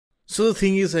So the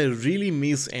thing is, I really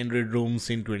miss Android ROMs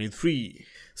in 23,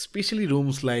 especially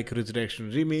ROMs like Resurrection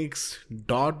Remix,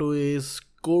 .os,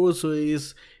 Corvus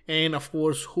OS, and of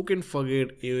course, who can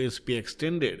forget AOSP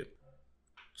Extended.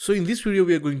 So in this video,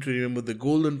 we are going to remember the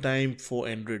golden time for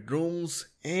Android ROMs,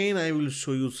 and I will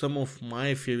show you some of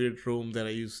my favorite ROM that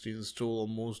I used to install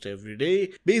almost every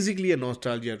day. Basically a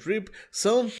nostalgia trip.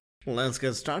 So let's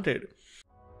get started.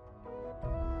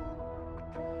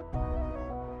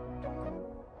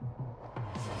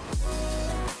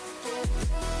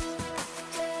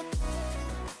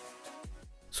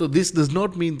 So this does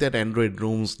not mean that Android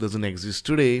ROMs doesn't exist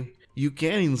today. You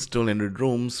can install Android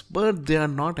ROMs, but they are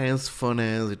not as fun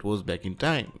as it was back in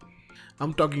time.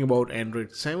 I'm talking about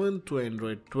Android 7 to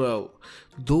Android 12.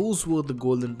 Those were the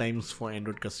golden times for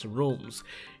Android custom ROMs.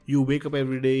 You wake up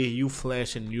every day, you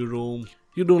flash a new ROM.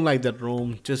 You don't like that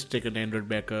ROM, just take an Android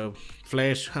backup,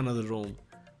 flash another ROM.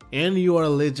 And you are a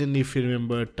legend if you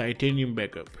remember Titanium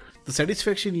backup. The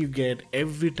satisfaction you get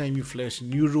every time you flash a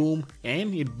new ROM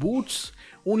and it boots,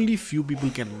 only few people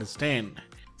can understand.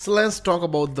 So let's talk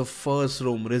about the first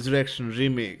ROM, Resurrection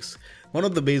Remix. One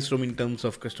of the best ROM in terms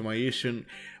of customization.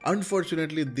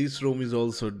 Unfortunately, this ROM is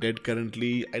also dead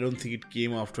currently. I don't think it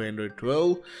came after Android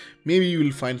 12. Maybe you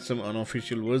will find some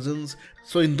unofficial versions.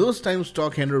 So in those times,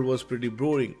 stock Android was pretty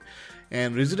boring.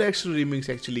 And Resurrection Remix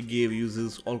actually gave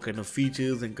users all kind of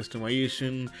features and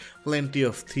customization, plenty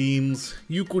of themes.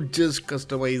 You could just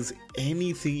customize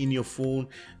anything in your phone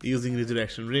using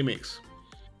Resurrection Remix.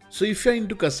 So if you're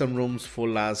into custom ROMs for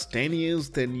last 10 years,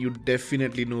 then you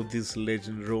definitely know this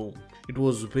legend ROM. It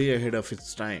was way ahead of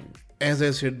its time. As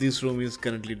I said, this ROM is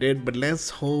currently dead, but let's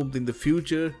hope in the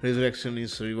future Resurrection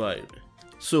is revived.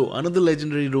 So another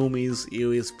legendary ROM is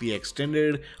AOSP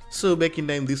Extended. So back in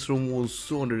time, this ROM was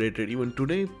so underrated. Even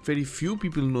today, very few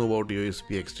people know about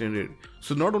AOSP Extended.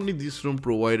 So not only this ROM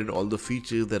provided all the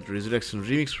features that Resurrection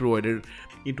Remix provided,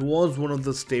 it was one of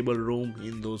the stable ROM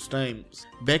in those times.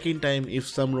 Back in time, if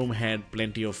some ROM had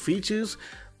plenty of features,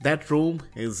 that ROM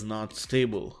is not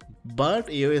stable. But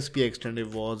AOSP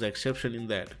Extended was exception in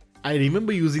that. I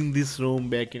remember using this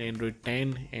ROM back in Android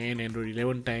 10 and Android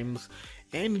 11 times,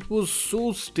 and it was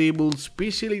so stable,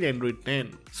 especially in Android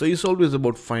 10. So it's always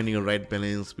about finding a right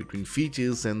balance between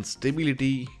features and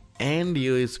stability, and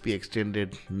AOSP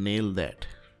Extended nailed that.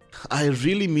 I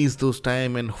really miss those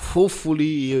times, and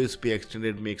hopefully AOSP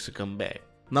Extended makes a comeback.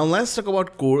 Now let's talk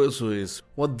about Corvus OS.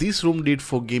 What this ROM did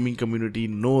for gaming community,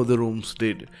 no other ROMs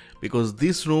did, because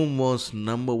this ROM was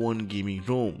 #1 gaming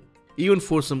ROM. Even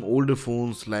for some older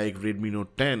phones like Redmi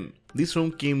Note 10, this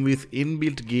ROM came with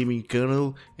inbuilt gaming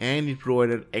kernel and it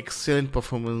provided excellent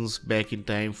performance back in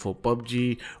time for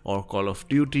PUBG or Call of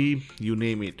Duty, you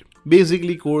name it.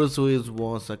 Basically, Corvus OS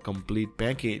was a complete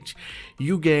package.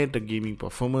 You get a gaming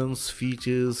performance,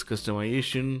 features,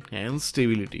 customization and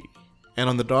stability. And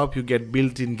on the top you get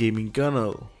built-in gaming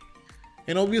kernel.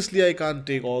 And obviously I can't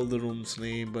take all the ROM's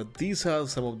name, but these are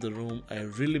some of the ROM I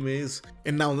really miss.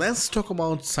 And now let's talk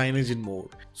about CyanogenMod mode.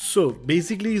 So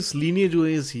basically Lineage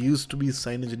OS used to be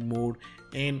CyanogenMod mode,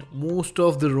 and most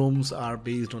of the ROMs are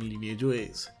based on Lineage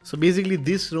OS. So basically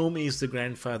this ROM is the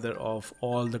grandfather of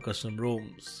all the custom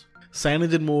ROMs.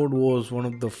 CyanogenMod mode was one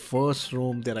of the first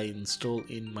ROM that I installed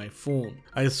in my phone.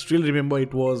 I still remember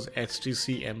it was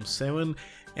HTC M7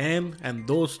 and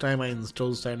those time I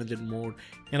installed CyanogenMod mode,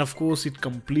 and of course it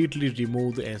completely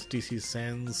removed the HTC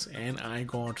Sense and I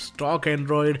got stock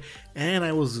Android, and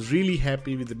I was really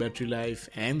happy with the battery life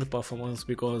and the performance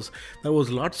because there was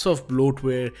lots of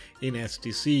bloatware in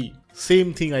HTC.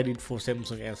 Same thing I did for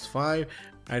Samsung S5.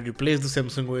 I replaced the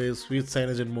Samsung OS with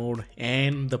CyanogenMod mode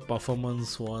and the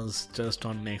performance was just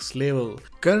on next level.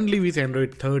 Currently with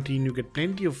Android 13 you get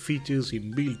plenty of features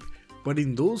inbuilt, but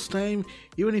in those times,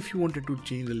 even if you wanted to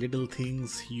change the little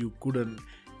things, you couldn't.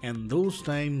 And those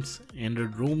times,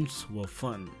 Android ROMs were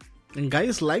fun. And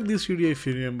guys, like this video if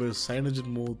you remember CyanogenMod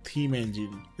mode theme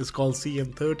engine. It's called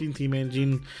CM13 theme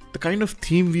engine. The kind of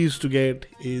theme we used to get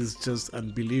is just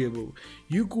unbelievable.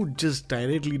 You could just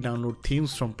directly download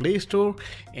themes from Play Store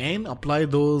and apply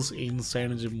those in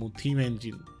CyanogenMod mode theme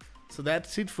engine. So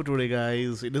that's it for today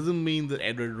guys. It doesn't mean that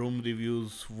Android ROM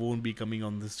reviews won't be coming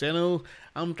on this channel.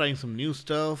 I'm trying some new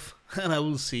stuff and I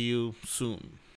will see you soon.